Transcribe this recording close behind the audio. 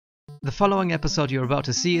The following episode you're about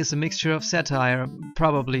to see is a mixture of satire,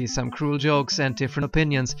 probably some cruel jokes and different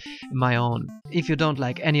opinions, my own. If you don't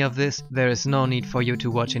like any of this, there is no need for you to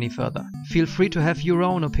watch any further. Feel free to have your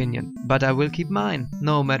own opinion, but I will keep mine,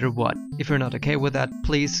 no matter what. If you're not okay with that,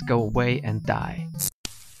 please go away and die.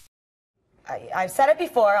 I've said it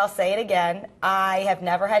before, I'll say it again. I have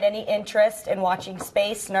never had any interest in watching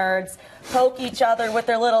space nerds poke each other with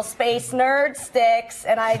their little space nerd sticks,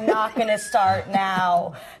 and I'm not going to start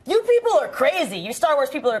now. You people are crazy. You Star Wars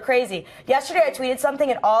people are crazy. Yesterday I tweeted something,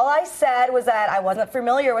 and all I said was that I wasn't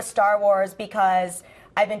familiar with Star Wars because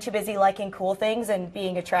I've been too busy liking cool things and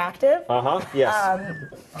being attractive. Yes.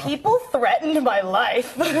 People threatened my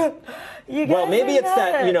life. Well, maybe it's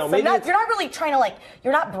that, you know, maybe you're not really trying to,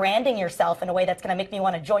 you're not branding yourself in a way that's going to make me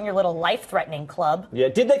want to join your little life-threatening club. Yeah,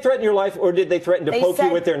 did they threaten your life, or did they threaten to poke you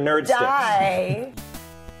with their nerd die. sticks?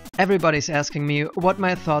 Everybody's asking me what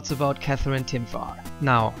my thoughts about Katherine Timpf are.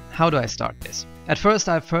 Now, how do I start this? At first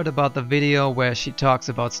I've heard about the video where she talks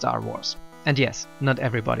about Star Wars. And yes, not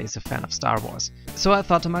everybody is a fan of Star Wars. So I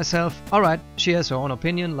thought to myself, alright, she has her own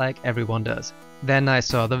opinion like everyone does. Then I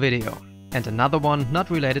saw the video. And another one not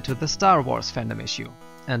related to the Star Wars fandom issue.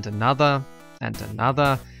 And another,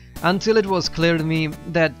 until it was clear to me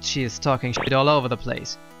that she is talking shit all over the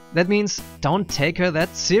place. That means don't take her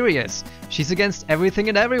that serious. She's against everything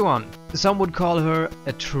and everyone. Some would call her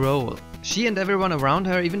a troll. She and everyone around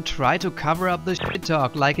her even try to cover up the shit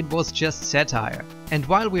talk like it was just satire. And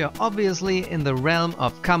while we are obviously in the realm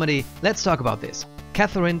of comedy, let's talk about this.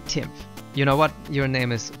 Katherine Timpf. You know what? Your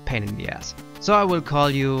name is a pain in the ass. So I will call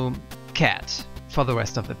you Cat for the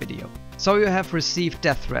rest of the video. So you have received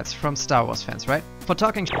death threats from Star Wars fans, right? For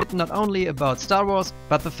talking shit not only about Star Wars,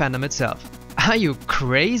 but the fandom itself. Are you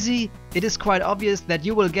crazy? It is quite obvious that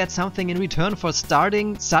you will get something in return for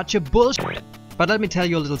starting such a bullshit. But let me tell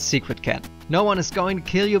you a little secret, Cat. No one is going to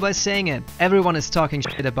kill you by saying it. Everyone is talking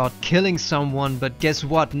shit about killing someone, but guess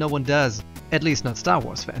what? No one does. At least not Star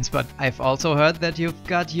Wars fans, but I've also heard that you've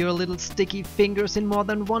got your little sticky fingers in more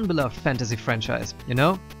than one beloved fantasy franchise. You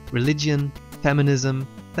know? Religion, feminism,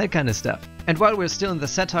 that kind of stuff. And while we're still in the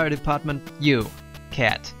satire department, you,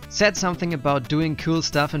 Cat, said something about doing cool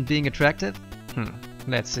stuff and being attractive?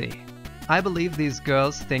 Let's see. I believe these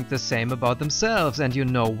girls think the same about themselves, and you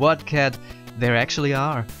know what, Cat? There actually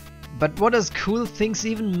are. But what does cool things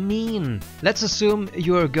even mean? Let's assume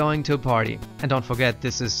you're going to a party. And don't forget,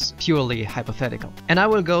 this is purely hypothetical. And I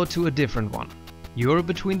will go to a different one. You're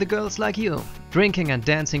between the girls like you, drinking and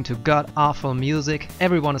dancing to god-awful music.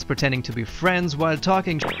 Everyone is pretending to be friends while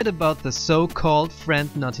talking shit about the so-called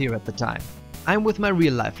friend not here at the time. I'm with my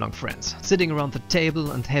real lifelong friends, sitting around the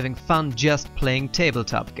table and having fun just playing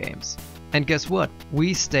tabletop games. And guess what?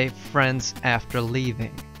 We stay friends after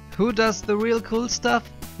leaving. Who does the real cool stuff?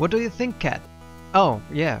 What do you think, Cat? Oh,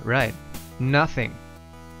 yeah, right. Nothing.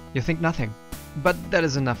 You think nothing? But that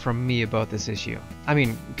is enough from me about this issue. I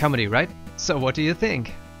mean, comedy, right? So what do you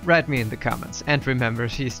think? Write me in the comments. And remember,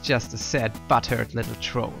 she's just a sad, butthurt little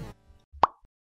troll.